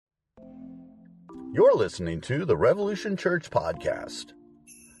You're listening to the Revolution Church Podcast.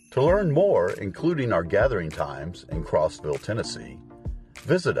 To learn more, including our gathering times in Crossville, Tennessee,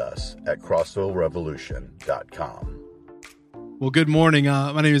 visit us at crossvillerevolution.com. Well, good morning.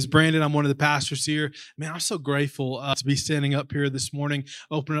 My name is Brandon. I'm one of the pastors here. Man, I'm so grateful to be standing up here this morning,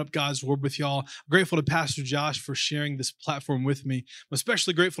 opening up God's Word with y'all. I'm grateful to Pastor Josh for sharing this platform with me. I'm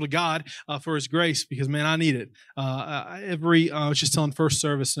especially grateful to God for His grace because, man, I need it. I was just telling first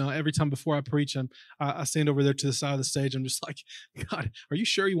service, every time before I preach, I stand over there to the side of the stage. I'm just like, God, are you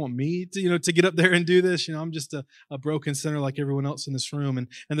sure you want me to get up there and do this? I'm just a broken sinner like everyone else in this room, and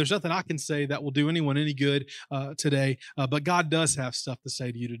there's nothing I can say that will do anyone any good today. But God does have stuff to say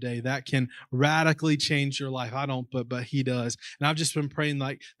to you today that can radically change your life. I don't, but He does. And I've just been praying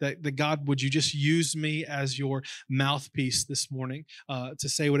like that God, would you just use me as your mouthpiece this morning to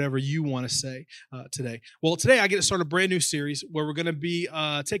say whatever you want to say today. Well, today I get to start a brand new series where we're going to be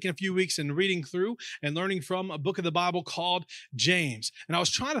taking a few weeks and reading through and learning from a book of the Bible called James. And I was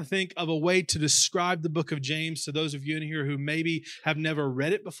trying to think of a way to describe the book of James to those of you in here who maybe have never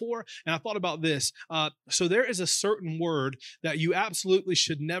read it before. And I thought about this. So there is a certain word that you absolutely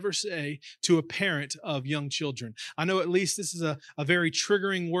should never say to a parent of young children. I know at least this is a very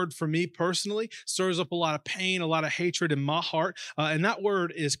triggering word for me personally, stirs up a lot of pain, a lot of hatred in my heart, and that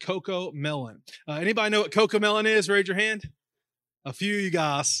word is CoComelon. Anybody know what CoComelon is? Raise your hand. A few of you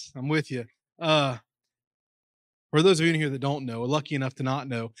guys, I'm with you. For those of you in here that don't know, or lucky enough to not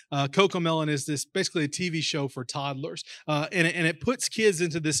know, CoComelon is basically a TV show for toddlers, and it puts kids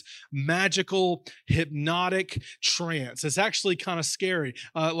into this magical, hypnotic trance. It's actually kind of scary.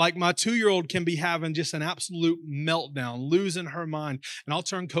 Like my 2-year-old can be having just an absolute meltdown, losing her mind, and I'll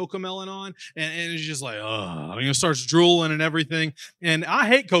turn CoComelon on, and it's just like, starts drooling and everything. And I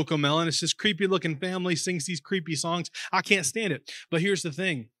hate CoComelon. It's this creepy-looking family sings these creepy songs. I can't stand it. But here's the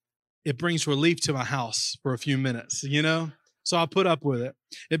thing. It brings relief to my house for a few minutes, So I put up with it.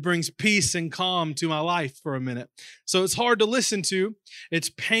 It brings peace and calm to my life for a minute. So it's hard to listen to. It's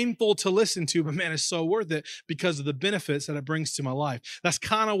painful to listen to, but man, it's so worth it because of the benefits that it brings to my life. That's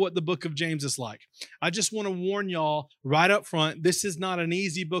kind of what the book of James is like. I just want to warn y'all right up front, this is not an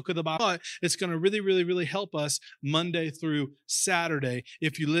easy book of the Bible, but it's going to really, really, really help us Monday through Saturday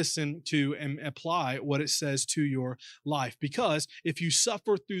if you listen to and apply what it says to your life. Because if you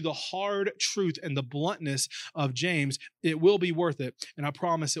suffer through the hard truth and the bluntness of James, it will be worth it. And I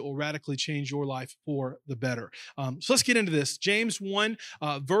promise it will radically change your life for the better. So let's get into this. James 1,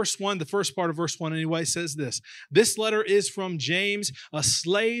 verse 1, the first part of verse 1 anyway, says this. This letter is from James, a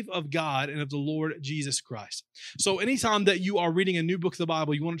slave of God and of the Lord Jesus Christ. So anytime that you are reading a new book of the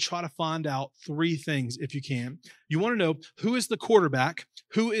Bible, you want to try to find out 3 things if you can. You want to know who is the quarterback,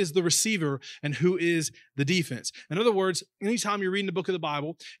 who is the receiver, and who is the defense. In other words, anytime you're reading the book of the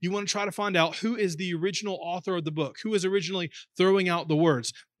Bible, you want to try to find out who is the original author of the book, who is originally throwing out the words.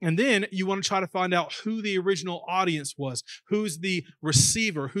 And then you want to try to find out who the original audience was, who's the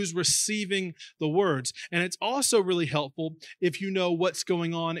receiver, who's receiving the words. And it's also really helpful if you know what's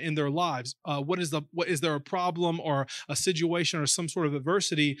going on in their lives. What is there a problem or a situation or some sort of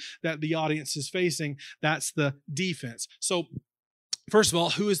adversity that the audience is facing? That's the defense. So first of all,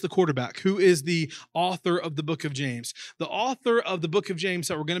 who is the quarterback? Who is the author of the book of James? The author of the book of James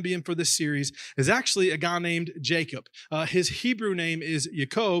that we're going to be in for this series is actually a guy named Jacob. His Hebrew name is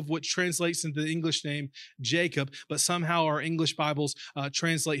Yaakov, which translates into the English name Jacob, but somehow our English Bibles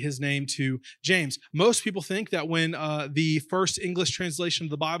translate his name to James. Most people think that when the first English translation of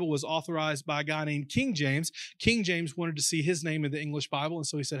the Bible was authorized by a guy named King James wanted to see his name in the English Bible, and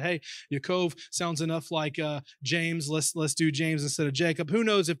so he said, hey, Yaakov sounds enough like James, let's do James instead of Jacob. Who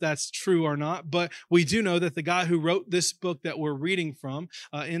knows if that's true or not, but we do know that the guy who wrote this book that we're reading from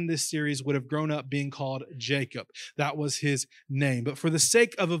in this series would have grown up being called Jacob. That was his name. But for the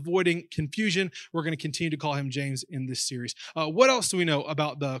sake of avoiding confusion, we're going to continue to call him James in this series. What else do we know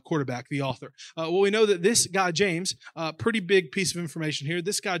about the quarterback, the author? Well, we know that this guy, James, pretty big piece of information here.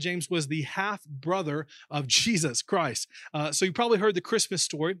 This guy, James, was the half-brother of Jesus Christ. So you probably heard the Christmas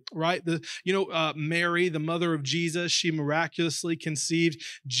story, right? Mary, the mother of Jesus, she miraculously conceived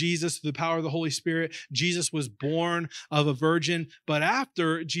Jesus through the power of the Holy Spirit. Jesus was born of a virgin, but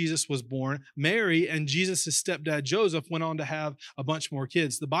after Jesus was born, Mary and Jesus' stepdad Joseph went on to have a bunch more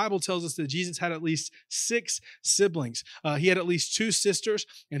kids. The Bible tells us that Jesus had at least 6 siblings. He had at least 2 sisters,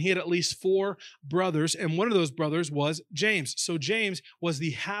 and he had at least 4 brothers, and one of those brothers was James. So James was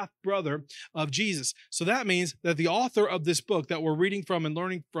the half-brother of Jesus. So that means that the author of this book that we're reading from and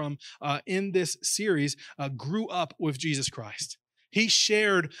learning from in this series grew up with Jesus Christ. He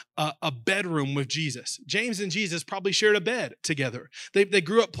shared a bedroom with Jesus. James and Jesus probably shared a bed together. They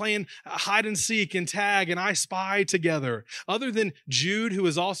grew up playing hide and seek and tag and I Spy together. Other than Jude, who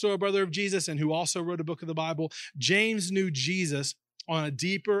is also a brother of Jesus and who also wrote a book of the Bible, James knew Jesus on a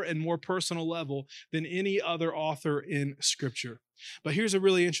deeper and more personal level than any other author in Scripture. But here's a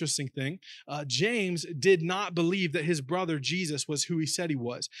really interesting thing. James did not believe that his brother Jesus was who he said he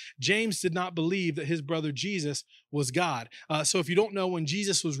was. James did not believe that his brother Jesus was God. So if you don't know, when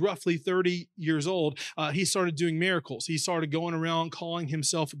Jesus was roughly 30 years old, he started doing miracles. He started going around calling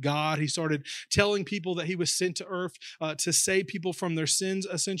himself God. He started telling people that he was sent to earth to save people from their sins,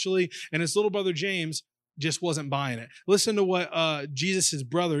 essentially. And his little brother James just wasn't buying it. Listen to what Jesus'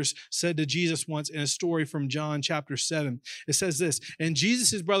 brothers said to Jesus once in a story from John chapter 7. It says this, and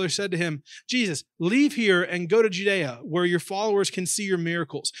Jesus' brother said to him, Jesus, leave here and go to Judea where your followers can see your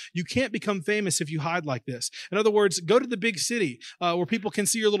miracles. You can't become famous if you hide like this. In other words, go to the big city where people can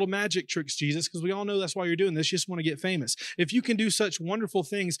see your little magic tricks, Jesus, because we all know that's why you're doing this. You just want to get famous. If you can do such wonderful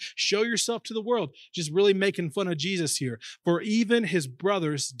things, show yourself to the world. Just really making fun of Jesus here. For even his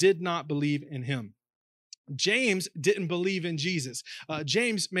brothers did not believe in him. James didn't believe in Jesus.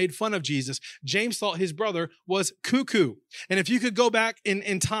 James made fun of Jesus. James thought his brother was cuckoo. And if you could go back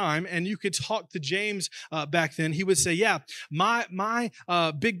in time and you could talk to James back then, he would say, yeah, my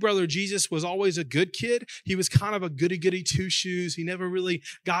big brother Jesus was always a good kid. He was kind of a goody-goody two-shoes. He never really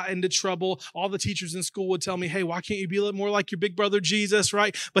got into trouble. All the teachers in school would tell me, hey, why can't you be a little more like your big brother Jesus,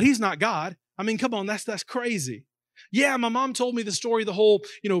 right? But he's not God. I mean, come on, that's crazy. Yeah, my mom told me the story, the whole,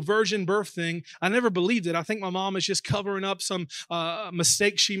 virgin birth thing. I never believed it. I think my mom is just covering up some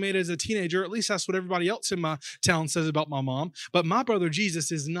mistake she made as a teenager. At least that's what everybody else in my town says about my mom. But my brother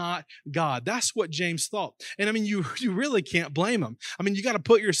Jesus is not God. That's what James thought. And I mean, you really can't blame him. I mean, you got to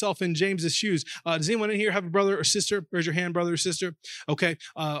put yourself in James's shoes. Does anyone in here have a brother or sister? Raise your hand, brother or sister. Okay.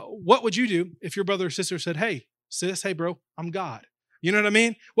 What would you do if your brother or sister said, hey, sis, hey, bro, I'm God? You know what I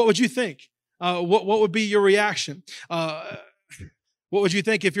mean? What would you think? What would be your reaction? What would you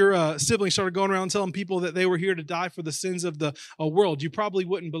think if your sibling started going around telling people that they were here to die for the sins of the world? You probably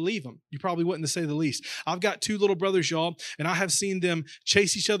wouldn't believe them. You probably wouldn't, to say the least. I've got two little brothers, y'all, and I have seen them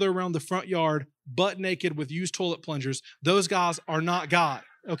chase each other around the front yard butt naked with used toilet plungers. Those guys are not God,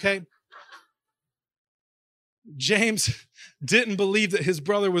 okay? James didn't believe that his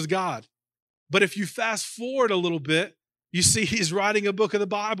brother was God. But if you fast forward a little bit, you see he's writing a book of the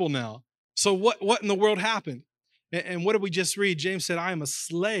Bible now. So what in the world happened? And what did we just read? James said, I am a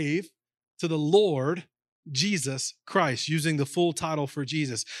slave to the Lord Jesus Christ, using the full title for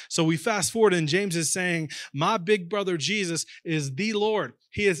Jesus. So we fast forward and James is saying, my big brother Jesus is the Lord.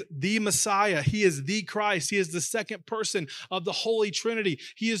 He is the Messiah. He is the Christ. He is the second person of the Holy Trinity.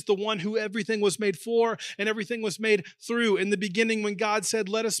 He is the one who everything was made for and everything was made through. In the beginning, when God said,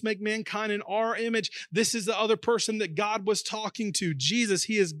 let us make mankind in our image, this is the other person that God was talking to. Jesus,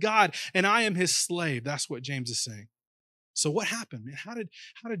 he is God, and I am his slave. That's what James is saying. So what happened, man? How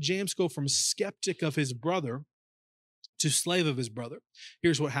did James go from skeptic of his brother to slave of his brother?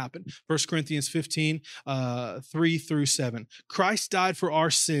 Here's what happened. 1 Corinthians 15, 3-7. Christ died for our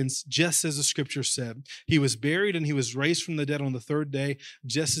sins, just as the scripture said. He was buried and he was raised from the dead on the third day,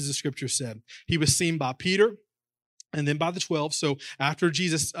 just as the scripture said. He was seen by Peter and then by the 12. So after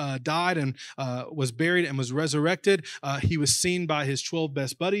Jesus died and was buried and was resurrected, he was seen by his 12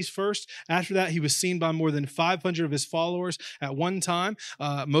 best buddies first. After that, he was seen by more than 500 of his followers at one time,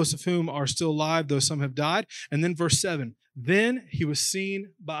 most of whom are still alive, though some have died. And then verse 7, then he was seen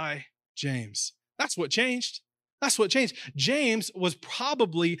by James. That's what changed. That's what changed. James was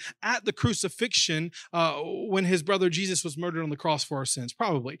probably at the crucifixion when his brother Jesus was murdered on the cross for our sins.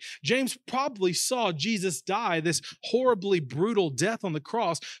 Probably. James probably saw Jesus die this horribly brutal death on the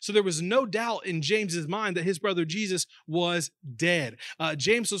cross. So there was no doubt in James's mind that his brother Jesus was dead.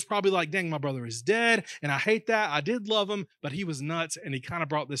 James was probably like, dang, my brother is dead. And I hate that. I did love him, but he was nuts. And he kind of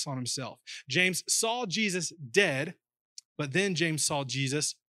brought this on himself. James saw Jesus dead, but then James saw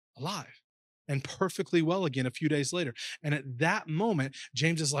Jesus alive and perfectly well again a few days later. And at that moment,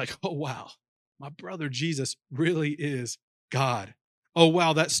 James is like, oh, wow, my brother Jesus really is God. Oh,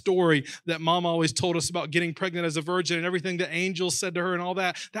 wow, that story that mom always told us about getting pregnant as a virgin and everything the angels said to her and all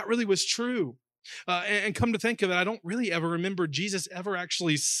that, that really was true. And come to think of it, I don't really ever remember Jesus ever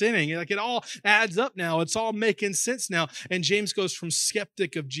actually sinning. Like, it all adds up now. It's all making sense now. And James goes from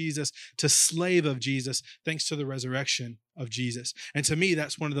skeptic of Jesus to slave of Jesus, thanks to the resurrection of Jesus. And to me,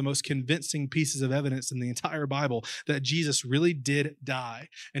 that's one of the most convincing pieces of evidence in the entire Bible, that Jesus really did die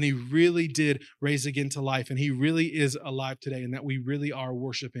and he really did raise again to life and he really is alive today, and that we really are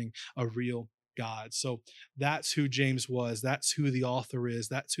worshiping a real God. So that's who James was. That's who the author is.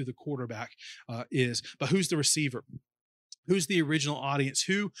 That's who the quarterback is. But who's the receiver? Who's the original audience?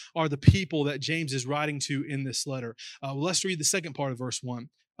 Who are the people that James is writing to in this letter? Let's read the second part of verse 1.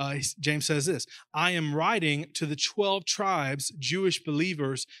 James says this: I am writing to the 12 tribes, Jewish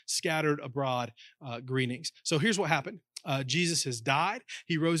believers scattered abroad, greetings. So here's what happened. Jesus has died.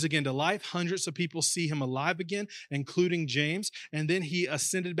 He rose again to life. Hundreds of people see him alive again, including James. And then he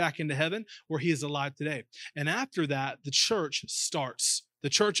ascended back into heaven where he is alive today. And after that, the church starts. The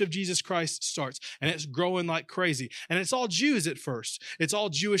Church of Jesus Christ starts, and it's growing like crazy. And it's all Jews at first. It's all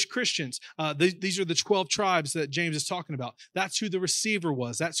Jewish Christians. These are the 12 tribes that James is talking about. That's who the receiver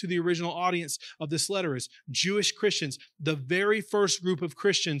was. That's who the original audience of this letter is. Jewish Christians, the very first group of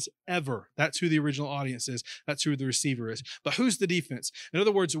Christians ever. That's who the original audience is. That's who the receiver is. But who's the defense? In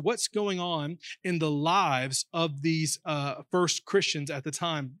other words, what's going on in the lives of these first Christians at the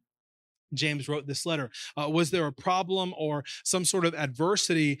time James wrote this letter? Was there a problem or some sort of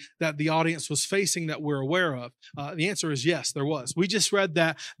adversity that the audience was facing that we're aware of? The answer is yes, there was. We just read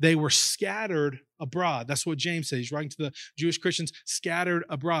that they were scattered abroad. That's what James says. He's writing to the Jewish Christians scattered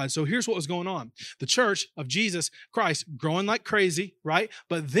abroad. So here's what was going on. The church of Jesus Christ growing like crazy, right?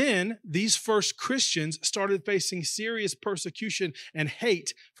 But then these first Christians started facing serious persecution and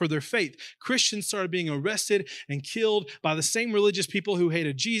hate for their faith. Christians started being arrested and killed by the same religious people who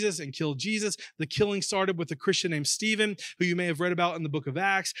hated Jesus and killed Jesus. The killing started with a Christian named Stephen, who you may have read about in the book of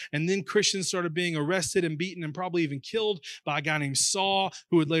Acts. And then Christians started being arrested and beaten and probably even killed by a guy named Saul,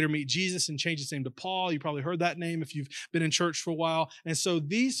 who would later meet Jesus and change his name to Paul. You probably heard that name if you've been in church for a while. And so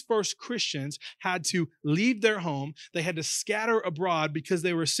these first Christians had to leave their home. They had to scatter abroad because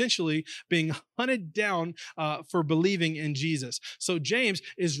they were essentially being hunted down for believing in Jesus. So James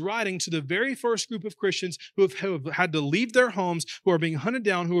is writing to the very first group of Christians who have had to leave their homes, who are being hunted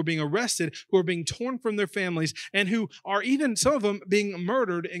down, who are being arrested, who are being torn from their families, and who are even, some of them, being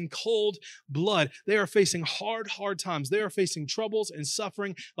murdered in cold blood. They are facing hard times. They are facing troubles and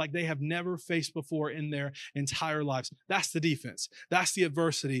suffering like they have never faced before in their entire lives. That's the defense. That's the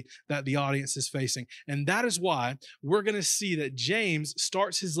adversity that the audience is facing. And that is why we're going to see that James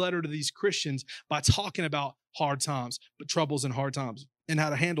starts his letter to these Christians by talking about hard times, but troubles and hard times, and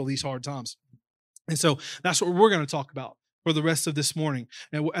how to handle these hard times. And so that's what we're going to talk about for the rest of this morning.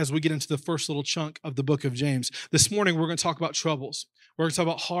 And as we get into the first little chunk of the book of James, this morning we're going to talk about troubles. We're going to talk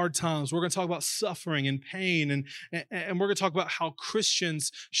about hard times. We're going to talk about suffering and pain. And we're going to talk about how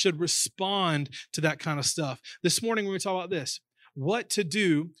Christians should respond to that kind of stuff. This morning we're going to talk about this: what to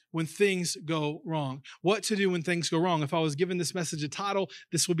do when things go wrong. What to do when things go wrong. If I was given this message a title,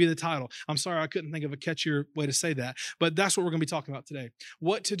 this would be the title. I'm sorry I couldn't think of a catchier way to say that, but that's what we're going to be talking about today.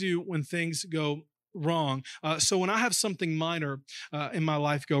 What to do when things go wrong. So when I have something minor in my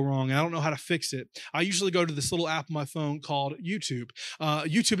life go wrong and I don't know how to fix it, I usually go to this little app on my phone called YouTube.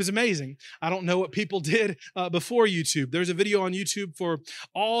 YouTube is amazing. I don't know what people did before YouTube. There's a video on YouTube for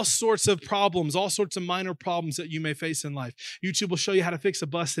all sorts of problems, all sorts of minor problems that you may face in life. YouTube will show you how to fix a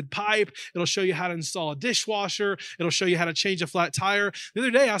busted pipe. It'll show you how to install a dishwasher. It'll show you how to change a flat tire. The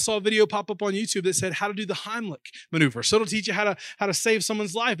other day, I saw a video pop up on YouTube that said how to do the Heimlich maneuver. So it'll teach you how to save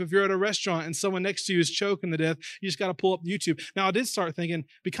someone's life. If you're at a restaurant and someone next to you is choking to death, you just got to pull up YouTube. Now, I did start thinking it'd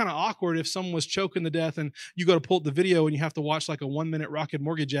be kind of awkward if someone was choking to death and you go to pull up the video and you have to watch like a 1-minute Rocket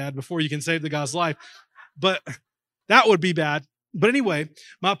Mortgage ad before you can save the guy's life. But that would be bad. But anyway,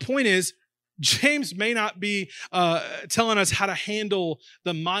 my point is, James may not be telling us how to handle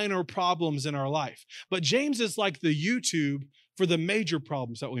the minor problems in our life, but James is like the YouTube for the major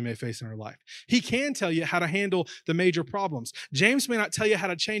problems that we may face in our life. He can tell you how to handle the major problems. James may not tell you how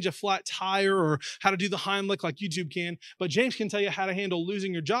to change a flat tire or how to do the Heimlich like YouTube can, but James can tell you how to handle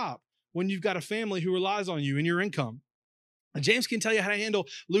losing your job when you've got a family who relies on you and your income. James can tell you how to handle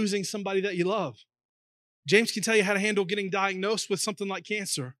losing somebody that you love. James can tell you how to handle getting diagnosed with something like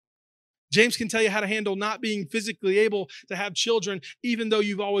cancer. James can tell you how to handle not being physically able to have children, even though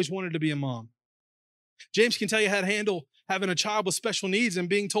you've always wanted to be a mom. James can tell you how to handle having a child with special needs and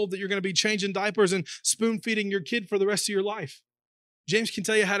being told that you're going to be changing diapers and spoon feeding your kid for the rest of your life. James can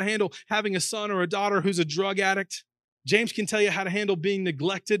tell you how to handle having a son or a daughter who's a drug addict. James can tell you how to handle being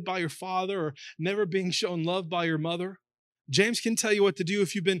neglected by your father or never being shown love by your mother. James can tell you what to do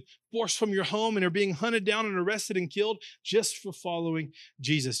if you've been forced from your home and are being hunted down and arrested and killed just for following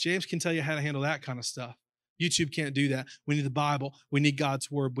Jesus. James can tell you how to handle that kind of stuff. YouTube can't do that. We need the Bible. We need God's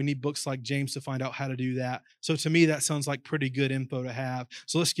word. We need books like James to find out how to do that. So to me, that sounds like pretty good info to have.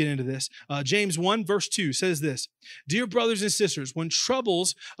 So let's get into this. James 1 verse 2 says this: "Dear brothers and sisters, when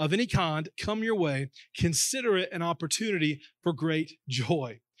troubles of any kind come your way, consider it an opportunity for great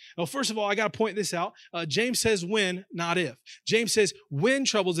joy." Well, first of all, I got to point this out. James says when, not if. James says when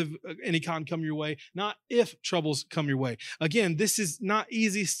troubles of any kind come your way, not if troubles come your way. Again, this is not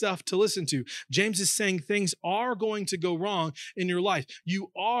easy stuff to listen to. James is saying things are going to go wrong in your life.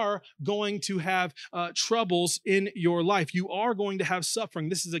 You are going to have troubles in your life. You are going to have suffering.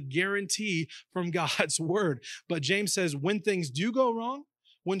 This is a guarantee from God's word. But James says when things do go wrong,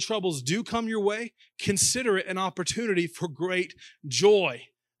 when troubles do come your way, consider it an opportunity for great joy.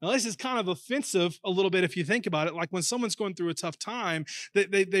 Now, this is kind of offensive a little bit if you think about it. Like when someone's going through a tough time,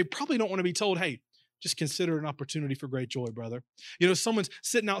 they probably don't want to be told, hey, just consider an opportunity for great joy, brother. You know, someone's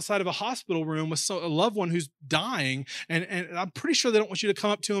sitting outside of a hospital room with a loved one who's dying, and I'm pretty sure they don't want you to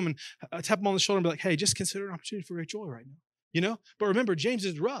come up to them and tap them on the shoulder and be like, hey, just consider an opportunity for great joy right now. You know? But remember, James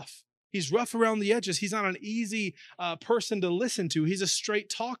is rough. He's rough around the edges. He's not an easy person to listen to. He's a straight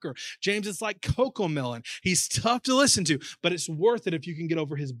talker. James is like CoComelon. He's tough to listen to, but it's worth it if you can get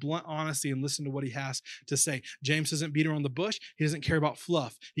over his blunt honesty and listen to what he has to say. James doesn't beat around the bush. He doesn't care about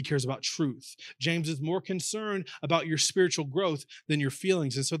fluff. He cares about truth. James is more concerned about your spiritual growth than your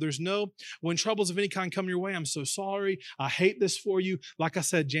feelings. And so there's no, when troubles of any kind come your way, I'm so sorry. I hate this for you. Like I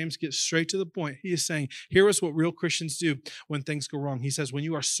said, James gets straight to the point. He is saying, here is what real Christians do when things go wrong. He says, when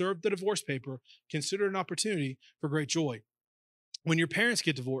you are served the divorce paper, consider an opportunity for great joy. When your parents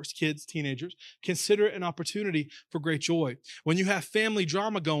get divorced, kids, teenagers, consider it an opportunity for great joy. When you have family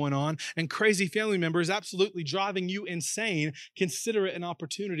drama going on and crazy family members absolutely driving you insane, consider it an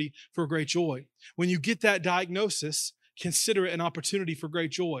opportunity for great joy. When you get that diagnosis, consider it an opportunity for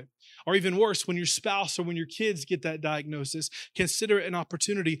great joy. Or even worse, when your spouse or when your kids get that diagnosis, consider it an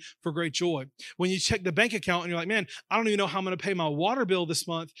opportunity for great joy. When you check the bank account and you're like, man, I don't even know how I'm going to pay my water bill this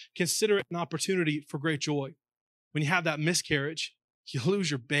month, consider it an opportunity for great joy. When you have that miscarriage, you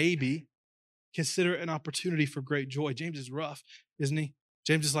lose your baby, consider it an opportunity for great joy. James is rough, isn't he?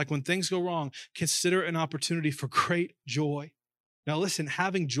 James is like, when things go wrong, consider an opportunity for great joy. Now, listen,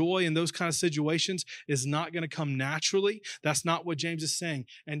 having joy in those kind of situations is not going to come naturally. That's not what James is saying.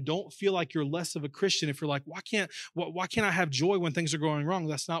 And don't feel like you're less of a Christian if you're like, why can't I have joy when things are going wrong?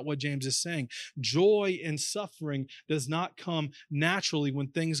 That's not what James is saying. Joy in suffering does not come naturally when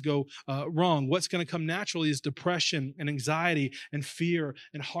things go wrong. What's going to come naturally is depression and anxiety and fear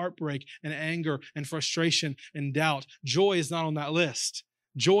and heartbreak and anger and frustration and doubt. Joy is not on that list.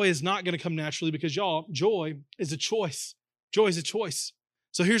 Joy is not going to come naturally because, y'all, joy is a choice. Joy is a choice.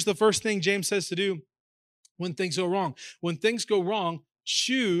 So here's the first thing James says to do when things go wrong. When things go wrong,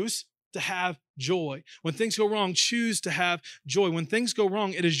 choose to have joy. When things go wrong, choose to have joy. When things go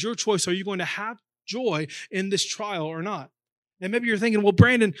wrong, it is your choice. Are you going to have joy in this trial or not? And maybe you're thinking, well,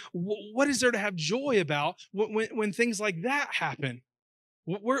 Brandon, what is there to have joy about when things like that happen?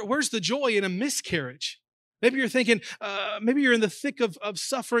 Where's the joy in a miscarriage? Maybe you're thinking, maybe you're in the thick of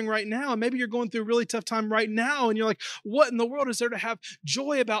suffering right now. And maybe you're going through a really tough time right now. And you're like, what in the world is there to have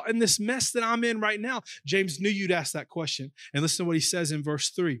joy about in this mess that I'm in right now? James knew you'd ask that question. And listen to what he says in verse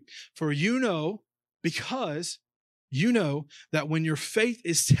 3. For because you know that when your faith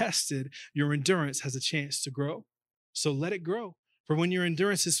is tested, your endurance has a chance to grow. So let it grow. For when your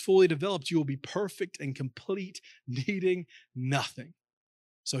endurance is fully developed, you will be perfect and complete, needing nothing.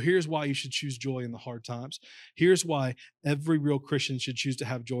 So here's why you should choose joy in the hard times. Here's why every real Christian should choose to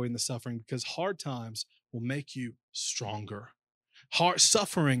have joy in the suffering, because hard times will make you stronger.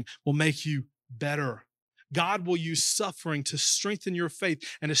 Suffering will make you better. God will use suffering to strengthen your faith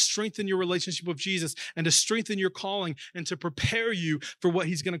and to strengthen your relationship with Jesus and to strengthen your calling and to prepare you for what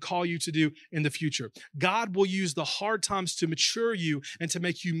he's going to call you to do in the future. God will use the hard times to mature you and to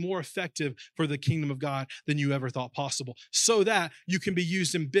make you more effective for the kingdom of God than you ever thought possible, so that you can be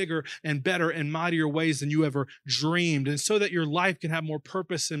used in bigger and better and mightier ways than you ever dreamed, and so that your life can have more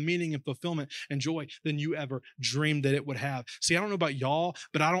purpose and meaning and fulfillment and joy than you ever dreamed that it would have. See, I don't know about y'all,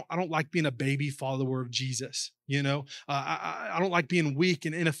 but I don't like being a baby follower of Jesus. You know, I don't like being weak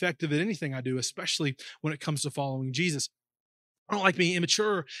and ineffective at anything I do, especially when it comes to following Jesus. I don't like being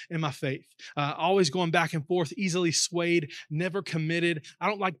immature in my faith, always going back and forth, easily swayed, never committed. I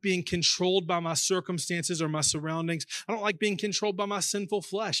don't like being controlled by my circumstances or my surroundings. I don't like being controlled by my sinful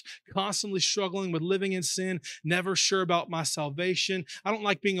flesh, constantly struggling with living in sin, never sure about my salvation. I don't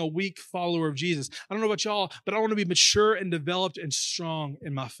like being a weak follower of Jesus. I don't know about y'all, but I want to be mature and developed and strong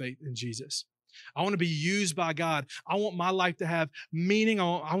in my faith in Jesus. I want to be used by God. I want my life to have meaning.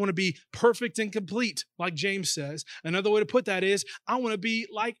 I want to be perfect and complete, like James says. Another way to put that is, I want to be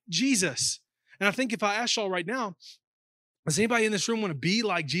like Jesus. And I think if I ask y'all right now, does anybody in this room want to be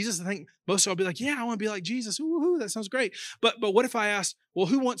like Jesus? I think most of y'all will be like, yeah, I want to be like Jesus. Ooh, that sounds great. But what if I ask, well,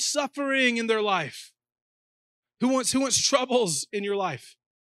 who wants suffering in their life? Who wants troubles in your life?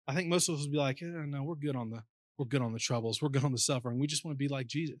 I think most of us would be like, no, we're good on the troubles. We're good on the suffering. We just want to be like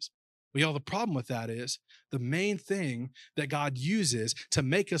Jesus. But y'all, the problem with that is the main thing that God uses to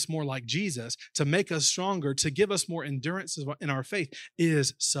make us more like Jesus, to make us stronger, to give us more endurance in our faith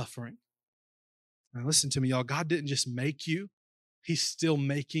is suffering. Now listen to me, y'all. God didn't just make you. He's still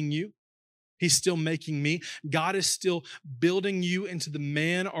making you. He's still making me. God is still building you into the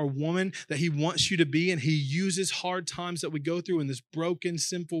man or woman that he wants you to be, and he uses hard times that we go through in this broken,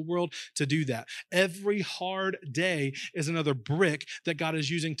 sinful world to do that. Every hard day is another brick that God is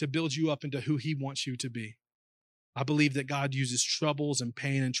using to build you up into who he wants you to be. I believe that God uses troubles and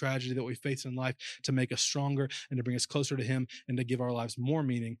pain and tragedy that we face in life to make us stronger and to bring us closer to him and to give our lives more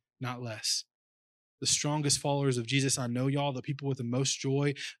meaning, not less. The strongest followers of Jesus I know, y'all, the people with the most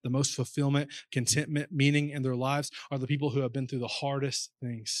joy, the most fulfillment, contentment, meaning in their lives are the people who have been through the hardest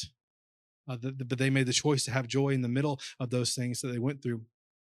things. But they made the choice to have joy in the middle of those things that they went through.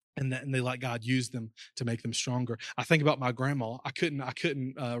 And they let God use them to make them stronger. I think about my grandma. I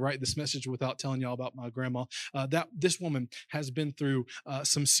couldn't write this message without telling y'all about my grandma. That this woman has been through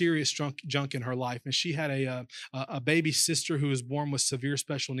some serious junk in her life, and she had a baby sister who was born with severe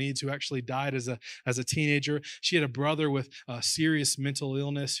special needs, who actually died as a teenager. She had a brother with serious mental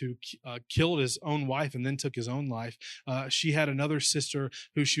illness who killed his own wife and then took his own life. She had another sister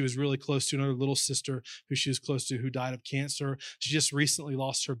who she was really close to, another little sister who she was close to, who died of cancer. She just recently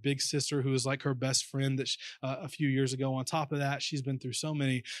lost her big sister, who was like her best friend that a few years ago. On top of that, she's been through so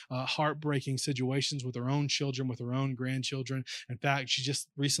many heartbreaking situations with her own children, with her own grandchildren. In fact, she just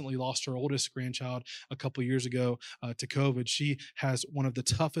recently lost her oldest grandchild a couple years ago to COVID. She has one of the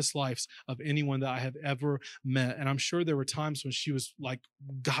toughest lives of anyone that I have ever met. And I'm sure there were times when she was like,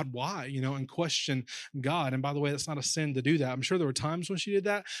 God, why? And question God. And by the way, that's not a sin to do that. I'm sure there were times when she did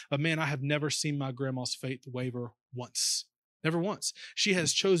that, but man, I have never seen my grandma's faith waver once. Never once. She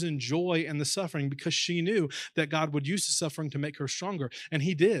has chosen joy in the suffering because she knew that God would use the suffering to make her stronger. And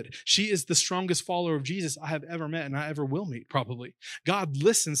he did. She is the strongest follower of Jesus I have ever met and I ever will meet, probably. God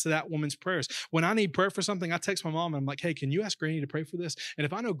listens to that woman's prayers. When I need prayer for something, I text my mom and I'm like, hey, can you ask Granny to pray for this? And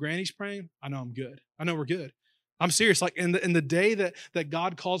if I know Granny's praying, I know I'm good. I know we're good. I'm serious. Like in the day that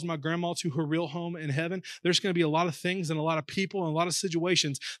God calls my grandma to her real home in heaven, there's going to be a lot of things and a lot of people and a lot of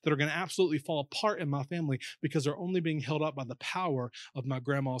situations that are going to absolutely fall apart in my family because they're only being held up by the power of my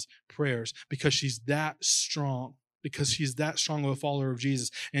grandma's prayers, because she's that strong. Because she's that strong of a follower of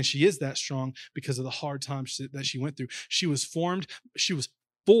Jesus. And she is that strong because of the hard times that she went through. She was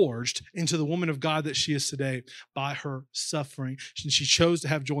forged into the woman of God that she is today by her suffering. She chose to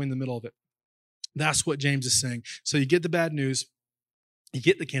have joy in the middle of it. That's what James is saying. So you get the bad news, you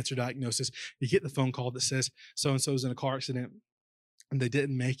get the cancer diagnosis, you get the phone call that says so-and-so's in a car accident and they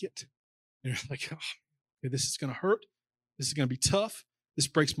didn't make it. And you're like, oh, this is going to hurt. This is going to be tough. This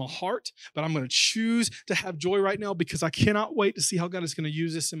breaks my heart, but I'm going to choose to have joy right now because I cannot wait to see how God is going to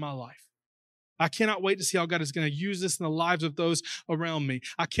use this in my life. I cannot wait to see how God is going to use this in the lives of those around me.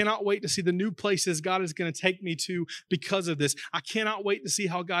 I cannot wait to see the new places God is going to take me to because of this. I cannot wait to see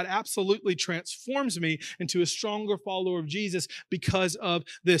how God absolutely transforms me into a stronger follower of Jesus because of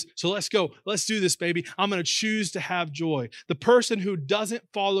this. So let's go. Let's do this, baby. I'm going to choose to have joy. The person who doesn't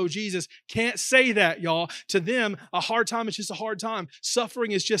follow Jesus can't say that, y'all. To them, a hard time is just a hard time.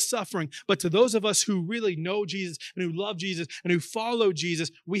 Suffering is just suffering. But to those of us who really know Jesus and who love Jesus and who follow Jesus,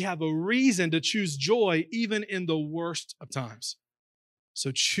 we have a reason to choose joy even in the worst of times.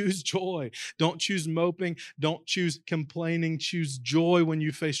 So choose joy. Don't choose moping. Don't choose complaining. Choose joy when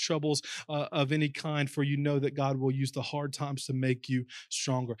you face troubles of any kind, for you know that God will use the hard times to make you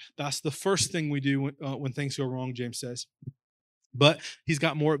stronger. That's the first thing we do when things go wrong, James says. But he's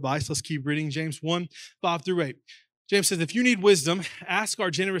got more advice. Let's keep reading James 1, 5 through 8. James says, if you need wisdom, ask our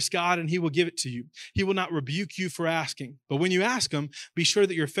generous God and he will give it to you. He will not rebuke you for asking. But when you ask him, be sure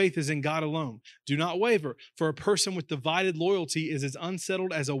that your faith is in God alone. Do not waver, for a person with divided loyalty is as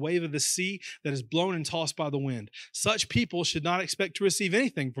unsettled as a wave of the sea that is blown and tossed by the wind. Such people should not expect to receive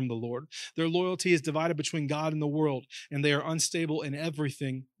anything from the Lord. Their loyalty is divided between God and the world, and they are unstable in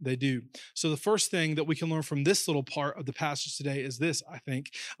everything they do. So the first thing that we can learn from this little part of the passage today is this, I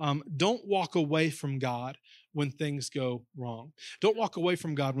think. Don't walk away from God when things go wrong. Don't walk away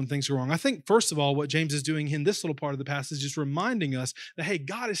from God when things go wrong. I think, first of all, what James is doing in this little part of the passage is reminding us that, hey,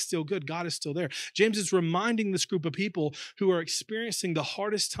 God is still good. God is still there. James is reminding this group of people who are experiencing the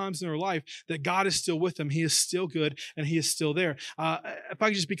hardest times in their life that God is still with them. He is still good and he is still there. If I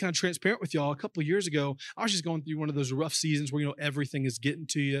could just be kind of transparent with y'all, a couple of years ago, I was just going through one of those rough seasons where, everything is getting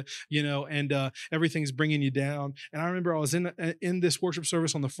to you, and everything's bringing you down. And I remember I was in this worship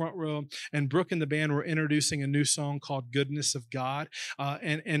service on the front row, and Brooke and the band were introducing a new song called Goodness of God.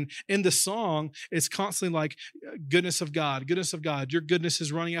 And in the song, it's constantly like, goodness of God, your goodness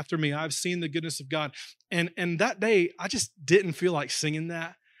is running after me. I've seen the goodness of God. And that day, I just didn't feel like singing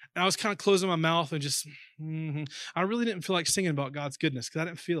that. And I was kind of closing my mouth and just, I really didn't feel like singing about God's goodness because I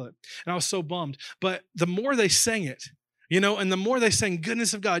didn't feel it. And I was so bummed. But the more they sang it, and the more they sang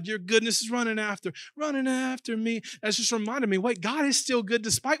goodness of God, your goodness is running after me. That's just reminded me, wait, God is still good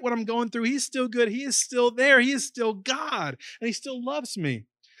despite what I'm going through. He's still good. He is still there. He is still God, and he still loves me.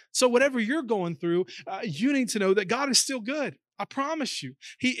 So whatever you're going through, you need to know that God is still good. I promise you.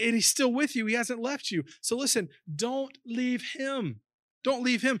 He's still with you. He hasn't left you. So listen, don't leave him. Don't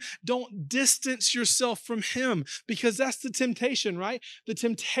leave him. Don't distance yourself from him, because that's the temptation, right? The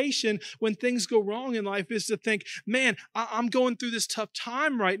temptation when things go wrong in life is to think, man, I'm going through this tough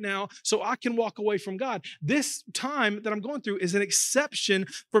time right now, so I can walk away from God. This time that I'm going through is an exception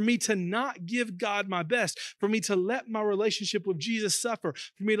for me to not give God my best, for me to let my relationship with Jesus suffer,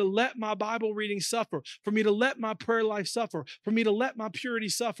 for me to let my Bible reading suffer, for me to let my prayer life suffer, for me to let my purity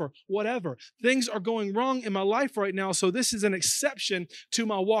suffer, whatever. Things are going wrong in my life right now, so this is an exception to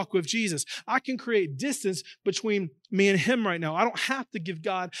my walk with Jesus. I can create distance between me and him right now. I don't have to give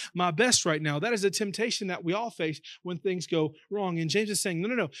God my best right now. That is a temptation that we all face when things go wrong. And James is saying,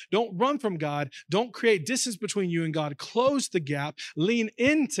 no. Don't run from God. Don't create distance between you and God. Close the gap. Lean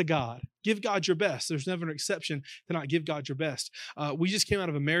into God. Give God your best. There's never an exception to not give God your best. We just came out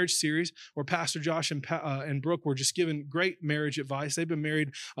of a marriage series where Pastor Josh and Brooke were just giving great marriage advice. They've been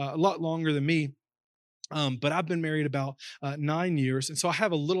married a lot longer than me. But I've been married about 9 years, and so I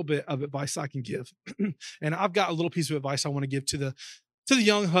have a little bit of advice I can give. And I've got a little piece of advice I want to give to the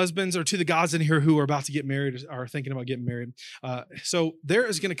young husbands or to the guys in here who are about to get married or are thinking about getting married. So there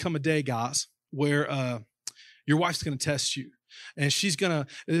is going to come a day, guys, where your wife's going to test you. And it's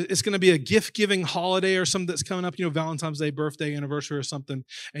going to be a gift-giving holiday or something that's coming up, Valentine's Day, birthday, anniversary or something.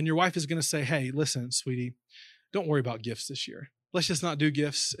 And your wife is going to say, hey, listen, sweetie, don't worry about gifts this year. Let's just not do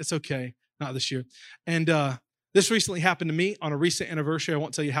gifts. It's okay. Not this year. And this recently happened to me on a recent anniversary. I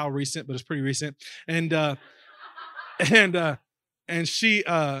won't tell you how recent, but it's pretty recent. And she,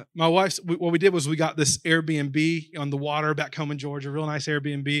 my wife's, what we did was we got this Airbnb on the water back home in Georgia, real nice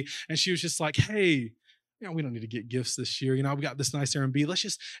Airbnb. And she was just like, hey, we don't need to get gifts this year. We got this nice Airbnb. Let's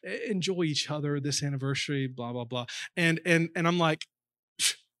just enjoy each other this anniversary, blah, blah, blah. And I'm like,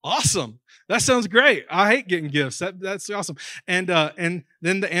 awesome. That sounds great. I hate getting gifts. That's awesome. And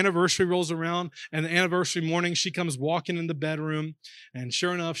then the anniversary rolls around, and the anniversary morning, she comes walking in the bedroom, and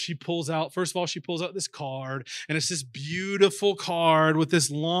sure enough, she pulls out this card, and it's this beautiful card with this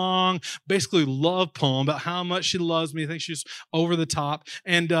long, basically love poem about how much she loves me. I think she's over the top.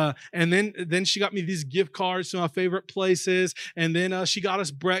 And then she got me these gift cards to my favorite places, and then she got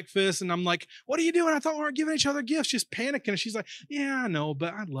us breakfast, and I'm like, what are you doing? I thought we weren't giving each other gifts. She's panicking, and she's like, yeah, I know,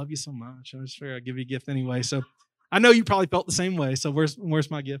 but I love you so much. I just figured I'd give you a gift anyway. So I know you probably felt the same way. So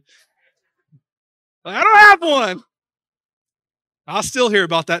where's my gift? I don't have one. I'll still hear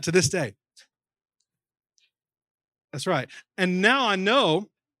about that to this day. That's right. And now I know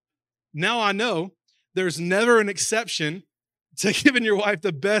there's never an exception to giving your wife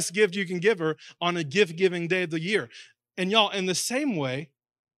the best gift you can give her on a gift-giving day of the year. And y'all, in the same way,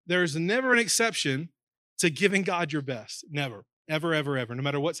 there's never an exception to giving God your best. Never. Ever, ever, ever, no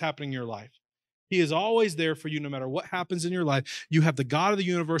matter what's happening in your life. He is always there for you no matter what happens in your life. You have the God of the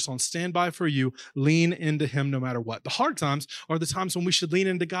universe on standby for you. Lean into him no matter what. The hard times are the times when we should lean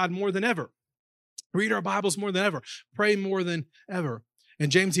into God more than ever. Read our Bibles more than ever. Pray more than ever.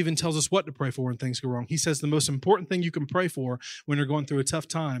 And James even tells us what to pray for when things go wrong. He says the most important thing you can pray for when you're going through a tough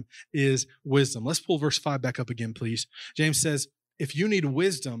time is wisdom. Let's pull verse 5 back up again, please. James says, if you need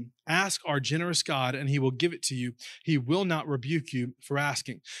wisdom, ask our generous God, and he will give it to you. He will not rebuke you for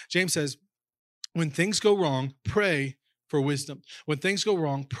asking. James says, when things go wrong, pray for wisdom. When things go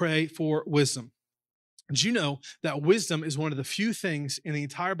wrong, pray for wisdom. Did you know that wisdom is one of the few things in the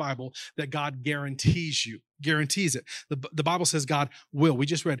entire Bible that God guarantees you? Guarantees it. The Bible says God will. We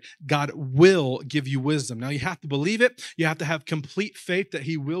just read God will give you wisdom. Now you have to believe it. You have to have complete faith that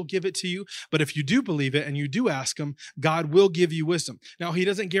he will give it to you. But if you do believe it and you do ask him, God will give you wisdom. Now he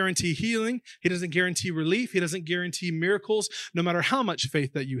doesn't guarantee healing. He doesn't guarantee relief. He doesn't guarantee miracles, no matter how much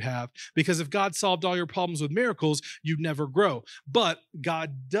faith that you have. Because if God solved all your problems with miracles, you'd never grow. But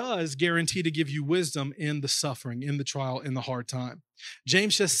God does guarantee to give you wisdom in the suffering, in the trial, in the hard time.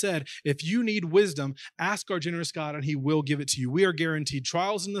 James just said, if you need wisdom, ask our generous God and he will give it to you. We are guaranteed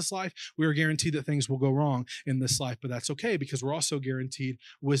trials in this life. We are guaranteed that things will go wrong in this life, but that's okay because we're also guaranteed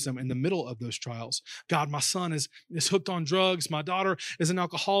wisdom in the middle of those trials. God, my son is hooked on drugs. My daughter is an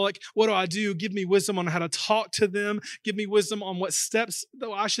alcoholic. What do I do? Give me wisdom on how to talk to them. Give me wisdom on what steps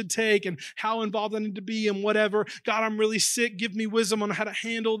though I should take and how involved I need to be and whatever. God, I'm really sick. Give me wisdom on how to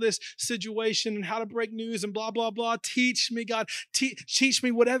handle this situation and how to break news and blah, blah, blah. Teach me, God. Teach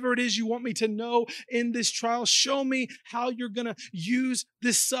me whatever it is you want me to know in this trial. Show me how you're going to use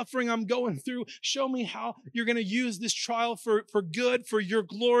this suffering I'm going through. Show me how you're going to use this trial for good, for your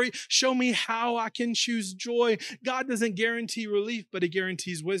glory. Show me how I can choose joy. God doesn't guarantee relief, but he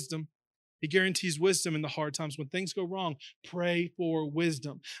guarantees wisdom. He guarantees wisdom in the hard times. When things go wrong, pray for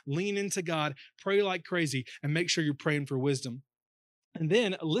wisdom. Lean into God, pray like crazy, and make sure you're praying for wisdom. And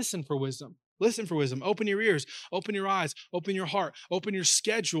then listen for wisdom. Listen for wisdom. Open your ears, open your eyes, open your heart, open your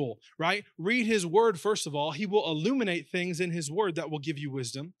schedule, right? Read his word, first of all. He will illuminate things in his word that will give you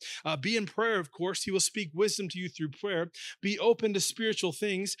wisdom. Be in prayer, of course. He will speak wisdom to you through prayer. Be open to spiritual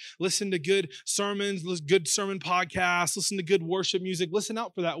things. Listen to good sermons, good sermon podcasts, listen to good worship music. Listen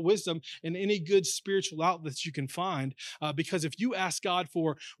out for that wisdom in any good spiritual outlets you can find. Because if you ask God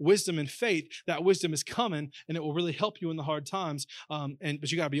for wisdom and faith, that wisdom is coming and it will really help you in the hard times.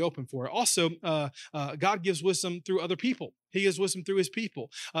 But you got to be open for it. Also, God gives wisdom through other people. He gives wisdom through his people.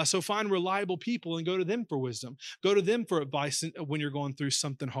 So find reliable people and go to them for wisdom. Go to them for advice when you're going through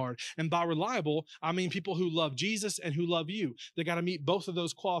something hard. And by reliable, I mean people who love Jesus and who love you. They got to meet both of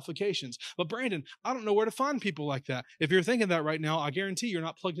those qualifications. But Brandon, I don't know where to find people like that. If you're thinking that right now, I guarantee you're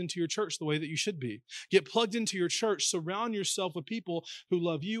not plugged into your church the way that you should be. Get plugged into your church. Surround yourself with people who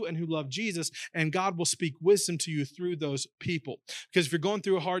love you and who love Jesus, and God will speak wisdom to you through those people. Because if you're going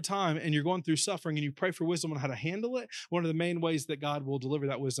through a hard time and you're going through suffering and you pray for wisdom on how to handle it, one of the main ways that God will deliver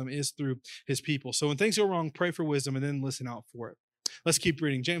that wisdom is through his people. So when things go wrong, pray for wisdom and then listen out for it. Let's keep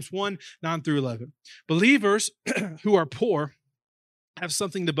reading. James 1, 9 through 11. Believers who are poor have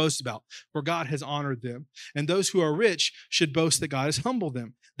something to boast about, for God has honored them. And those who are rich should boast that God has humbled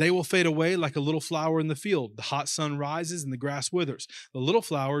them. They will fade away like a little flower in the field. The hot sun rises and the grass withers. The little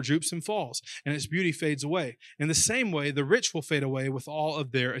flower droops and falls, and its beauty fades away. In the same way, the rich will fade away with all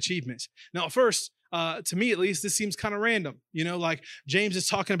of their achievements. Now, at first, to me at least, this seems kind of random. You know, like James is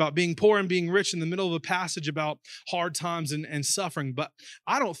talking about being poor and being rich in the middle of a passage about hard times and suffering. But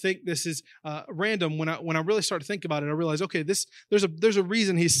I don't think this is random. When I really start to think about it, I realize, okay, there's a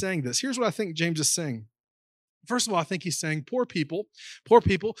reason he's saying this. Here's what I think James is saying. First of all, I think he's saying, poor people,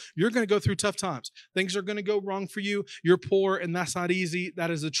 you're going to go through tough times. Things are going to go wrong for you. You're poor, and that's not easy. That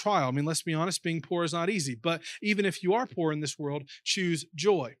is a trial. I mean, let's be honest, being poor is not easy. But even if you are poor in this world, choose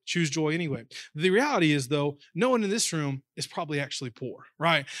joy. Choose joy anyway. The reality is, though, no one in this room is probably actually poor,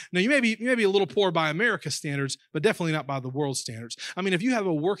 right? Now, you may be a little poor by America's standards, but definitely not by the world's standards. I mean, if you have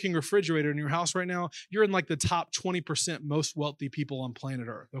a working refrigerator in your house right now, you're in like the top 20% most wealthy people on planet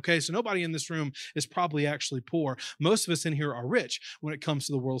Earth, okay? So nobody in this room is probably actually poor. Most of us in here are rich when it comes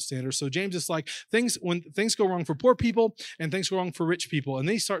to the world standards. So James is like, when things go wrong for poor people and things go wrong for rich people. And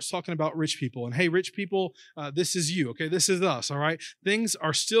then he starts talking about rich people. And hey, rich people, this is you, okay? This is us, all right? Things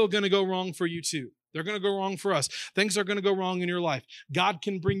are still going to go wrong for you too. They're going to go wrong for us. Things are going to go wrong in your life. God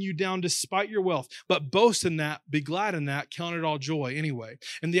can bring you down despite your wealth, but boast in that, be glad in that, count it all joy anyway.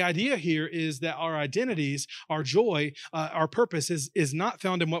 And the idea here is that our identities, our joy, our purpose is not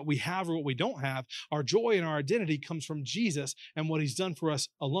found in what we have or what we don't have. Our joy and our identity comes from Jesus and what he's done for us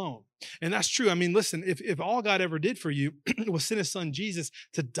alone. And that's true. I mean, listen, if all God ever did for you was send his son Jesus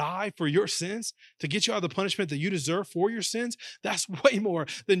to die for your sins, to get you out of the punishment that you deserve for your sins, that's way more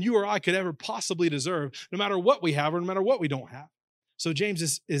than you or I could ever possibly deserve, no matter what we have or no matter what we don't have. So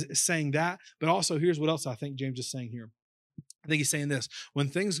James is saying that, but also here's what else I think James is saying here. I think he's saying this: when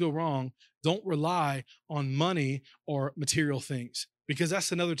things go wrong, don't rely on money or material things. Because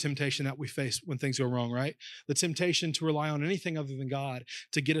that's another temptation that we face when things go wrong, right? The temptation to rely on anything other than God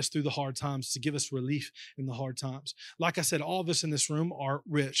to get us through the hard times, to give us relief in the hard times. Like I said, all of us in this room are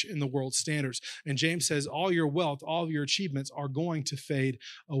rich in the world's standards. And James says all your wealth, all of your achievements are going to fade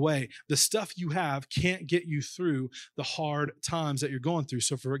away. The stuff you have can't get you through the hard times that you're going through.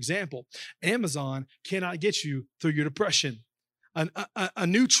 So for example, Amazon cannot get you through your depression. A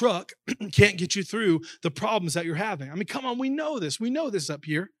new truck can't get you through the problems that you're having. I mean, come on, we know this. We know this up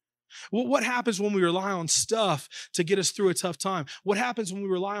here. Well, what happens when we rely on stuff to get us through a tough time? What happens when we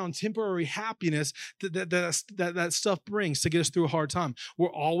rely on temporary happiness that stuff brings to get us through a hard time?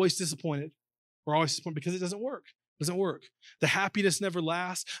 We're always disappointed. We're always disappointed because it doesn't work. Doesn't work. The happiness never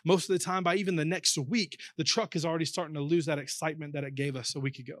lasts. Most of the time, by even the next week, the truck is already starting to lose that excitement that it gave us a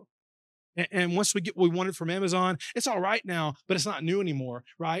week ago. And once we get what we wanted from Amazon, it's all right now, but it's not new anymore,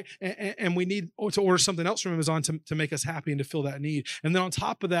 right? And we need to order something else from Amazon to make us happy and to fill that need. And then on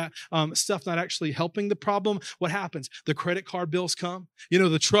top of that, stuff not actually helping the problem, what happens? The credit card bills come,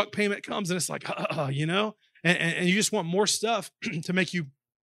 the truck payment comes, and it's like, and you just want more stuff to make you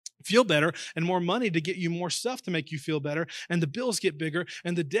feel better and more money to get you more stuff to make you feel better. And the bills get bigger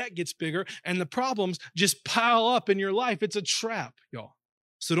and the debt gets bigger and the problems just pile up in your life. It's a trap, y'all.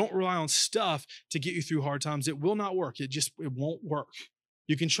 So don't rely on stuff to get you through hard times. It will not work. It won't work.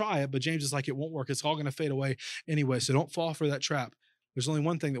 You can try it, but James is like, it won't work. It's all going to fade away anyway. So don't fall for that trap. There's only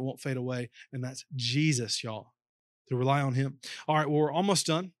one thing that won't fade away, and that's Jesus, y'all. To rely on him. All right, well, we're almost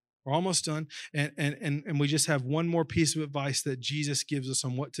done. We're almost done. And we just have one more piece of advice that Jesus gives us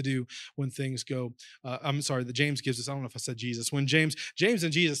on what to do when things go. That James gives us. I don't know if I said Jesus. When James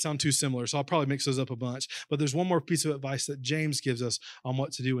and Jesus sound too similar, so I'll probably mix those up a bunch. But there's one more piece of advice that James gives us on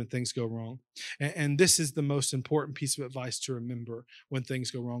what to do when things go wrong. And this is the most important piece of advice to remember when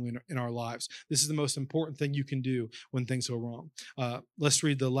things go wrong in our lives. This is the most important thing you can do when things go wrong. Let's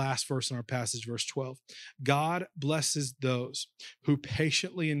read the last verse in our passage, verse 12. God blesses those who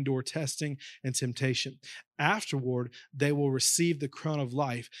patiently endure testing and temptation. Afterward, they will receive the crown of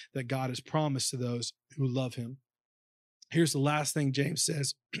life that God has promised to those who love him. Here's the last thing James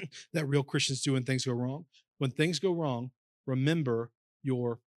says that real Christians do when things go wrong. When things go wrong, remember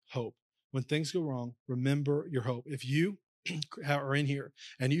your hope. When things go wrong, remember your hope. If you are in here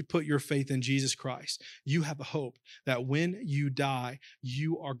and you put your faith in Jesus Christ, you have a hope that when you die,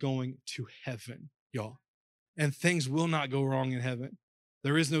 you are going to heaven, y'all. And things will not go wrong in heaven.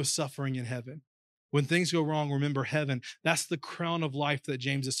 There is no suffering in heaven. When things go wrong, remember heaven. That's the crown of life that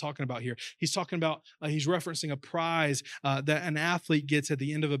James is talking about here. He's talking about, he's referencing a prize that an athlete gets at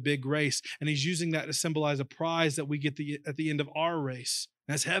the end of a big race. And he's using that to symbolize a prize that we get at the end of our race.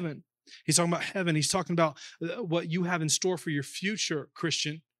 That's heaven. He's talking about heaven. He's talking about what you have in store for your future,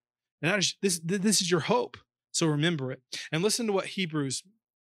 Christian. And that is, this is your hope. So remember it. And listen to what Hebrews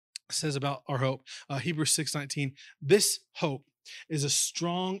says about our hope. Hebrews 6:19. This hope is a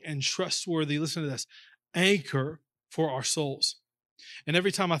strong and trustworthy, listen to this, anchor for our souls. And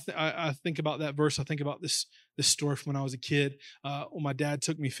every time I think about that verse, I think about this story from when I was a kid. When my dad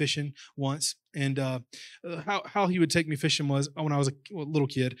took me fishing once, and how he would take me fishing was when I was a little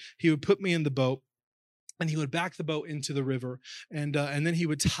kid, he would put me in the boat, and he would back the boat into the river, and then he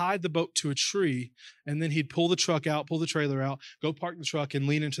would tie the boat to a tree, and then he'd pull the trailer out, go park the truck, and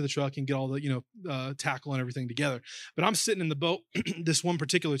lean into the truck and get all the tackle and everything together. But I'm sitting in the boat this one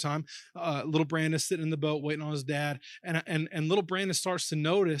particular time. Little Brandon's sitting in the boat waiting on his dad, and little Brandon starts to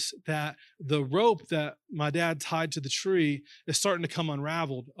notice that the rope that my dad tied to the tree is starting to come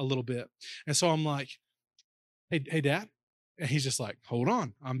unraveled a little bit. And so I'm like, "Hey, Dad," and he's just like, "Hold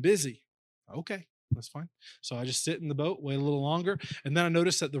on, I'm busy." Okay. That's fine. So I just sit in the boat, wait a little longer. And then I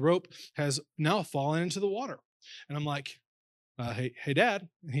notice that the rope has now fallen into the water. And I'm like, hey, Dad.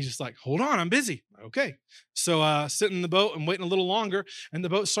 And he's just like, "Hold on, I'm busy." Okay. So sitting in the boat and waiting a little longer, and the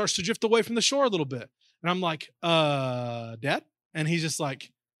boat starts to drift away from the shore a little bit. And I'm like, Dad? And he's just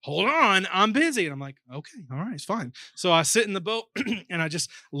like, "Hold on, I'm busy." And I'm like, "Okay, all right, it's fine." So I sit in the boat and I just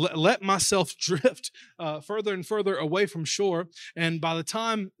let myself drift further and further away from shore. And by the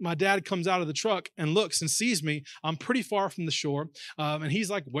time my dad comes out of the truck and looks and sees me, I'm pretty far from the shore. And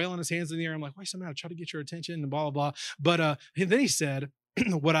he's like wailing his hands in the air. I'm like, "Wait, somehow try to get your attention," and blah, blah, blah. But then he said,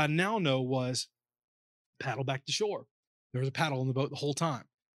 what I now know was paddle back to shore. There was a paddle in the boat the whole time.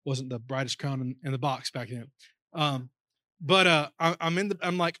 Wasn't the brightest crown in the box back then. But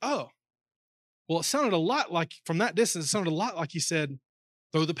I'm like, "Oh, well, it sounded a lot like, from that distance, it sounded a lot like he said,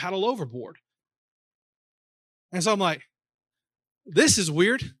 throw the paddle overboard." And so I'm like, this is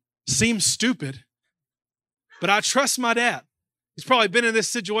weird, seems stupid, but I trust my dad. He's probably been in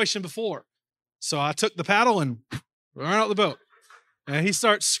this situation before. So I took the paddle and ran out the boat. And he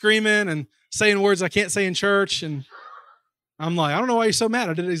starts screaming and saying words I can't say in church. And I'm like, "I don't know why you're so mad.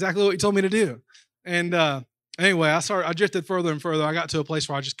 I did exactly what you told me to do." And anyway, I drifted further and further. I got to a place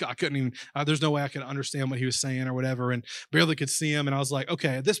where I couldn't even, there's no way I could understand what he was saying or whatever, and barely could see him. And I was like,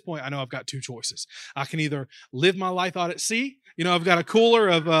 okay, at this point, I know I've got two choices. I can either live my life out at sea. I've got a cooler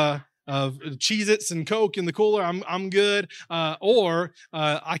of of Cheez-Its and Coke in the cooler. I'm good. Or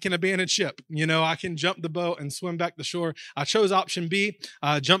I can abandon ship. I can jump the boat and swim back to shore. I chose option B.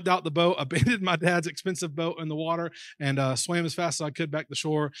 Jumped out the boat, abandoned my dad's expensive boat in the water, and swam as fast as I could back to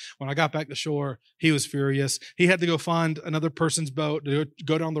shore. When I got back to shore, he was furious. He had to go find another person's boat to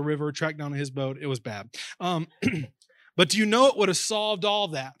go down the river, track down his boat. It was bad. But do you know what would have solved all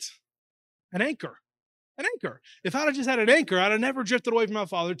that? An anchor. An anchor. If I'd have just had an anchor, I'd have never drifted away from my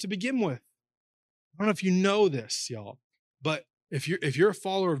father to begin with. I don't know if you know this, y'all, but if you're a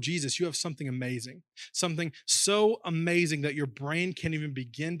follower of Jesus, you have something amazing, something so amazing that your brain can't even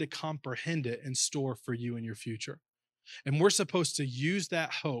begin to comprehend it and store for you in your future. And we're supposed to use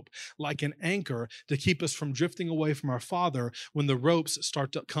that hope like an anchor to keep us from drifting away from our Father when the ropes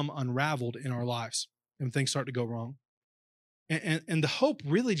start to come unraveled in our lives and things start to go wrong. And the hope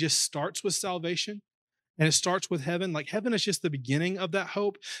really just starts with salvation. And it starts with heaven. Like heaven is just the beginning of that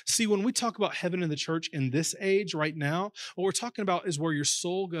hope. See, when we talk about heaven in the church in this age right now, what we're talking about is where your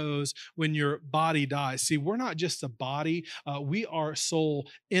soul goes when your body dies. See, we're not just a body. We are a soul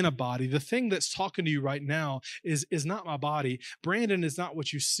in a body. The thing that's talking to you right now is not my body. Brandon is not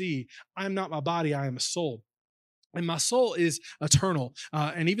what you see. I'm not my body. I am a soul. And my soul is eternal.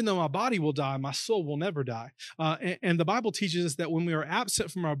 And even though my body will die, my soul will never die. And the Bible teaches us that when we are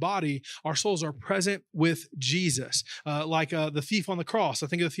absent from our body, our souls are present with Jesus. Like the thief on the cross. I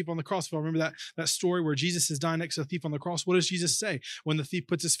think of the thief on the cross. If I remember that story where Jesus is dying next to the thief on the cross, what does Jesus say? When the thief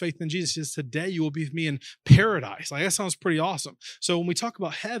puts his faith in Jesus, he says, today you will be with me in paradise. Like that sounds pretty awesome. So when we talk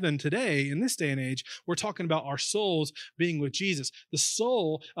about heaven today, in this day and age, we're talking about our souls being with Jesus. The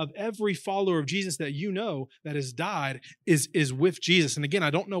soul of every follower of Jesus that you know that is died is with Jesus. And again, I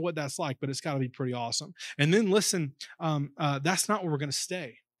don't know what that's like, but it's got to be pretty awesome. And then listen, that's not where we're going to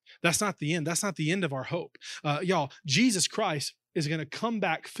stay. That's not the end. That's not the end of our hope. Y'all, Jesus Christ is going to come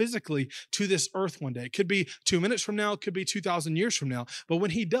back physically to this earth one day. It could be 2 minutes from now. It could be 2,000 years from now. But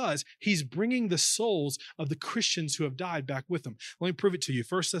when he does, he's bringing the souls of the Christians who have died back with him. Let me prove it to you.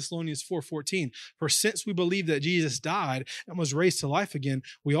 1 Thessalonians 4:14. For since we believe that Jesus died and was raised to life again,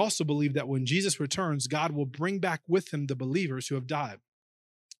 we also believe that when Jesus returns, God will bring back with him the believers who have died.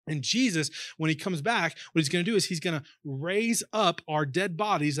 And Jesus, when he comes back, what he's going to do is he's going to raise up our dead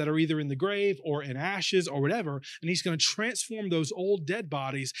bodies that are either in the grave or in ashes or whatever, and he's going to transform those old dead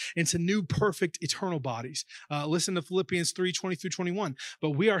bodies into new, perfect, eternal bodies. Listen to Philippians 3:20-21.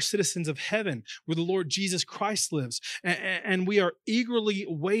 But we are citizens of heaven, where the Lord Jesus Christ lives, and we are eagerly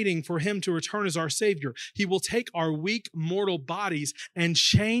waiting for him to return as our Savior. He will take our weak, mortal bodies and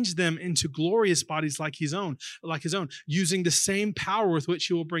change them into glorious bodies like his own, using the same power with which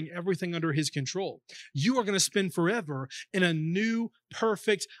he will bring everything under his control. You are going to spend forever in a new,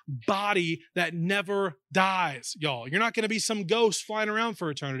 perfect body that never dies, y'all. You're not going to be some ghost flying around for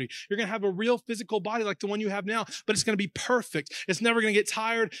eternity. You're going to have a real physical body like the one you have now, but it's going to be perfect. It's never going to get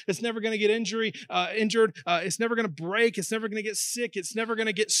tired. It's never going to get injured. It's never going to break. It's never going to get sick. It's never going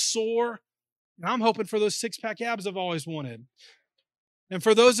to get sore. And I'm hoping for those six-pack abs I've always wanted. And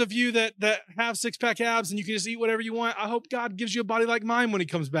for those of you that have six-pack abs and you can just eat whatever you want, I hope God gives you a body like mine when he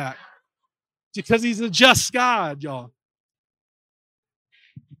comes back. Because he's a just God, y'all.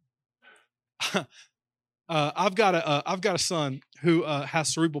 I've got a son who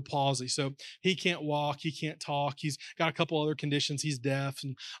has cerebral palsy, so he can't walk, he can't talk. He's got a couple other conditions. He's deaf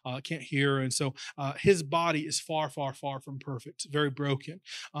and can't hear, and so his body is far, far, far from perfect, very broken.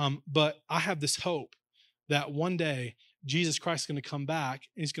 But I have this hope that one day Jesus Christ is going to come back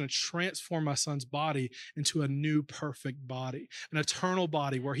and he's going to transform my son's body into a new perfect body, an eternal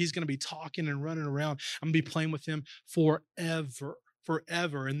body where he's going to be talking and running around. I'm going to be playing with him forever.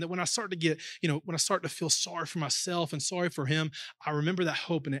 And then when I start to feel sorry for myself and sorry for him, I remember that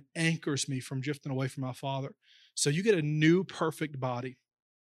hope and it anchors me from drifting away from my Father. So you get a new perfect body.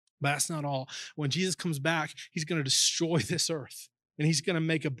 But that's not all. When Jesus comes back, he's going to destroy this earth. And he's going to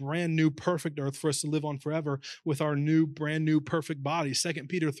make a brand new perfect earth for us to live on forever with our new, brand new perfect body. 2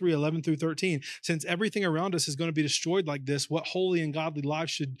 Peter 3:11-13. Since everything around us is going to be destroyed like this, what holy and godly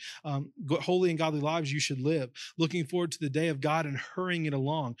lives you should live, looking forward to the day of God and hurrying it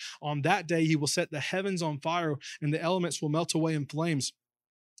along. On that day, he will set the heavens on fire and the elements will melt away in flames.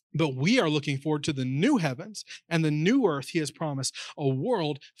 But we are looking forward to the new heavens and the new earth he has promised, a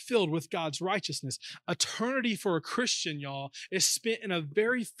world filled with God's righteousness. Eternity for a Christian, y'all, is spent in a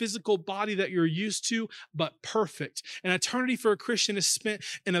very physical body that you're used to, but perfect. And eternity for a Christian is spent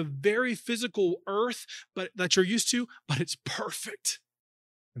in a very physical earth, but that you're used to, but it's perfect.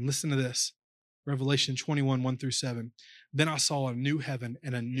 And listen to this. Revelation 21:1-7. Then I saw a new heaven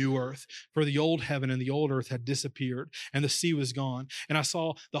and a new earth, for the old heaven and the old earth had disappeared, and the sea was gone. And I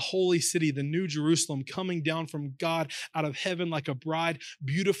saw the holy city, the new Jerusalem, coming down from God out of heaven like a bride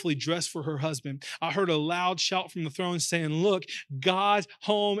beautifully dressed for her husband. I heard a loud shout from the throne saying, look, God's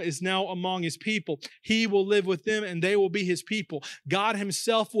home is now among his people. He will live with them, and they will be his people. God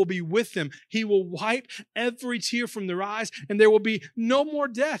himself will be with them. He will wipe every tear from their eyes, and there will be no more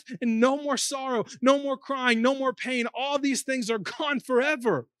death and no more sorrow, no more crying, no more pain. All these things are gone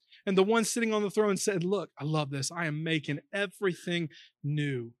forever. And the one sitting on the throne said, look, I love this. I am making everything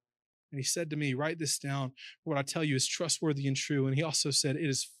new. And he said to me, write this down. What I tell you is trustworthy and true. And he also said, it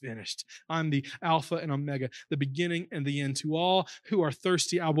is finished. I'm the Alpha and Omega, the beginning and the end. To all who are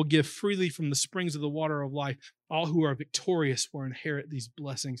thirsty, I will give freely from the springs of the water of life. All who are victorious will inherit these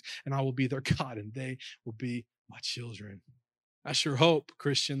blessings, and I will be their God, and they will be my children. That's your hope,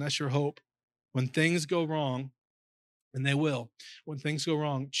 Christian. That's your hope. When things go wrong, and they will, when things go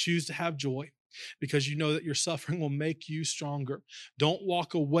wrong, choose to have joy, because you know that your suffering will make you stronger. Don't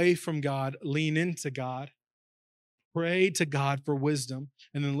walk away from God. Lean into God. Pray to God for wisdom,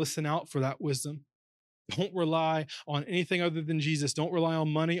 and then listen out for that wisdom. Don't rely on anything other than Jesus. Don't rely on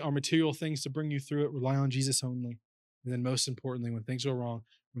money or material things to bring you through it. Rely on Jesus only. And then most importantly, when things go wrong,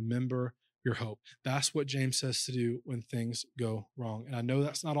 remember your hope. That's what James says to do when things go wrong. And I know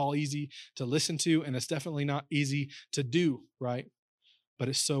that's not all easy to listen to, and it's definitely not easy to do, right? But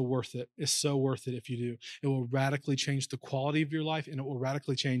it's so worth it. It's so worth it if you do. It will radically change the quality of your life, and it will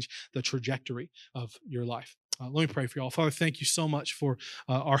radically change the trajectory of your life. Let me pray for y'all. Father, thank you so much for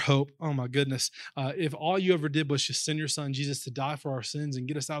our hope. Oh my goodness. If all you ever did was just send your son Jesus to die for our sins and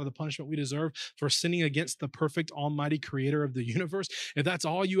get us out of the punishment we deserve for sinning against the perfect, almighty creator of the universe, if that's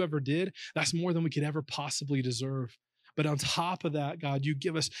all you ever did, that's more than we could ever possibly deserve. But on top of that, God, you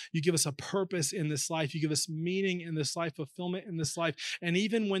give us a purpose in this life. You give us meaning in this life, fulfillment in this life. And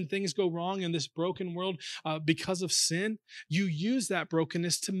even when things go wrong in this broken world because of sin, you use that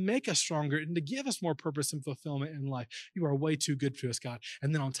brokenness to make us stronger and to give us more purpose and fulfillment in life. You are way too good to us, God.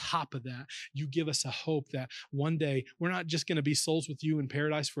 And then on top of that, you give us a hope that one day we're not just going to be souls with you in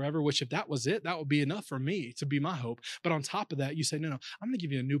paradise forever, which if that was it, that would be enough for me to be my hope. But on top of that, you say, no, I'm going to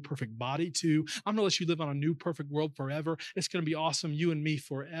give you a new perfect body too. I'm going to let you live on a new perfect world forever. It's going to be awesome, you and me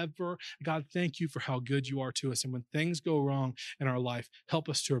forever. God, thank you for how good you are to us. And when things go wrong in our life, help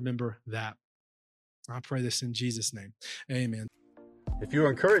us to remember that. I pray this in Jesus' name. Amen. If you're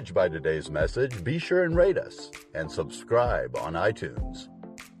encouraged by today's message, be sure and rate us and subscribe on iTunes.